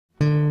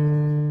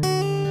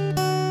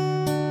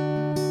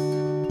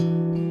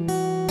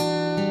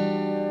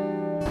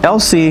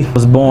Elsie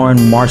was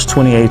born March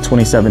 28,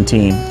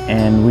 2017,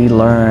 and we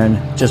learned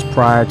just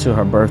prior to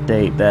her birth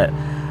date that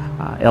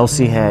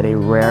Elsie had a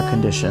rare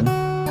condition,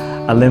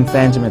 a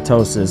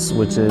lymphangiomatosis,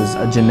 which is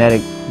a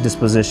genetic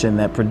disposition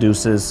that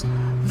produces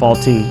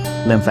faulty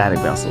lymphatic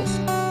vessels.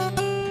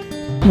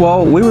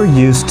 Well, we were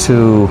used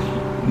to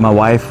my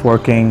wife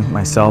working,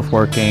 myself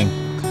working,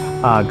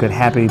 good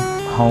happy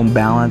home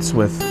balance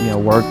with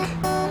work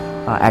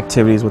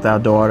activities with our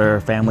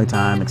daughter, family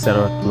time,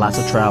 etc. Lots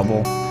of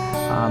travel.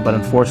 But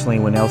unfortunately,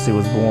 when Elsie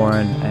was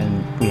born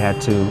and we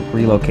had to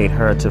relocate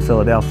her to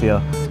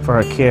Philadelphia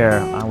for her care,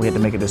 we had to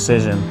make a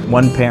decision.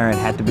 One parent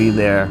had to be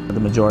there the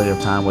majority of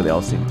the time with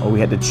Elsie, or we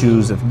had to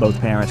choose if both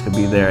parents could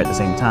be there at the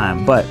same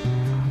time. But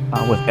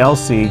with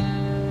Elsie,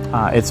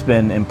 it's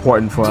been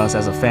important for us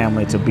as a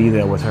family to be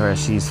there with her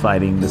as she's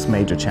fighting this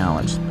major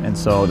challenge. And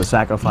so the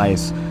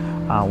sacrifice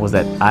was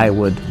that I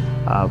would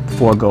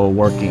forego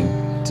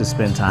working to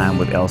spend time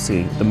with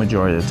Elsie the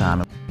majority of the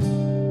time.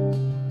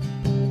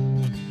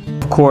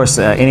 Of course,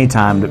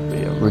 anytime,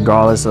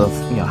 regardless of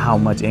how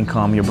much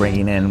income you're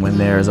bringing in, when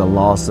there's a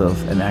loss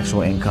of an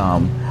actual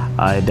income,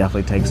 it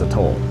definitely takes a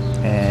toll.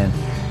 And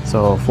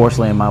so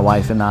fortunately, my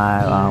wife and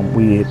I,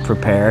 we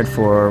prepared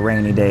for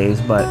rainy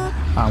days, but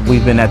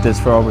we've been at this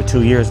for over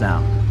 2 years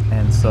now.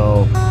 And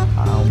so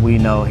we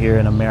know here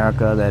in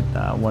America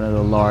that one of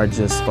the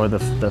largest or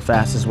the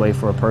fastest way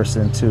for a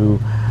person to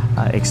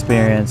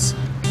experience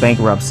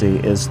bankruptcy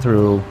is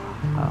through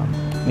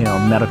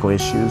medical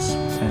issues.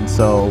 And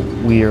so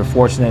we are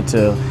fortunate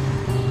to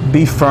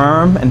be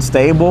firm and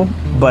stable,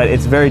 but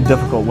it's very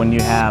difficult when you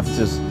have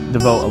to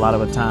devote a lot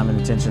of time and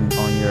attention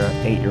on your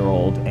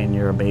 8-year-old and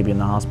your baby in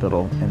the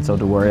hospital. And so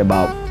to worry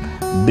about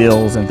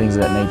bills and things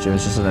of that nature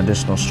is just an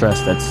additional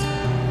stress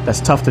that's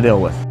tough to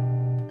deal with.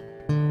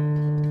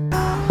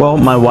 Well,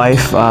 my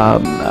wife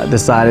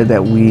decided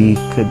that we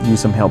could use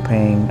some help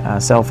paying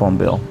a cell phone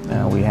bill.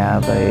 We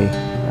have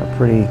a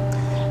pretty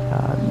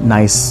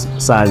nice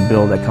size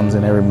bill that comes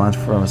in every month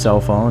from a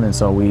cell phone, and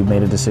so we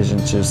made a decision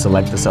to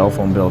select the cell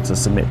phone bill to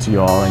submit to you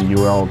all, and you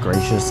were all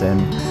gracious in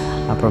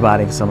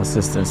providing some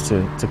assistance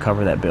to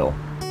cover that bill.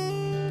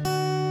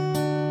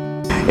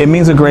 It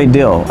means a great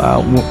deal.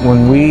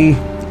 When we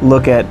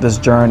look at this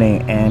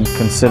journey and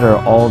consider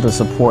all the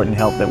support and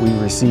help that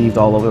we've received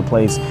all over the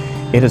place,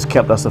 it has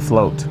kept us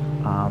afloat.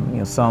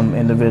 Some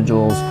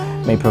individuals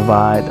may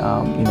provide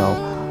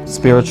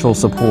spiritual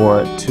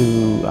support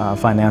to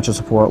financial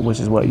support,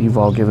 which is what you've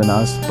all given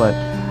us, but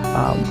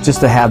just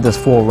to have this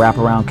full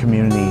wraparound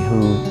community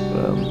who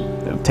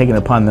have taken it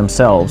upon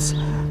themselves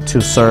to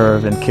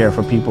serve and care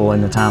for people in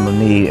the time of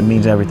need, it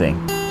means everything.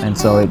 And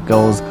so it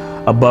goes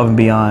above and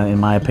beyond, in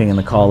my opinion,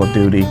 the call of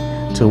duty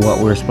to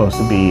what we're supposed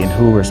to be and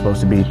who we're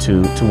supposed to be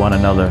to one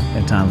another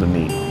in times of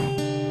need.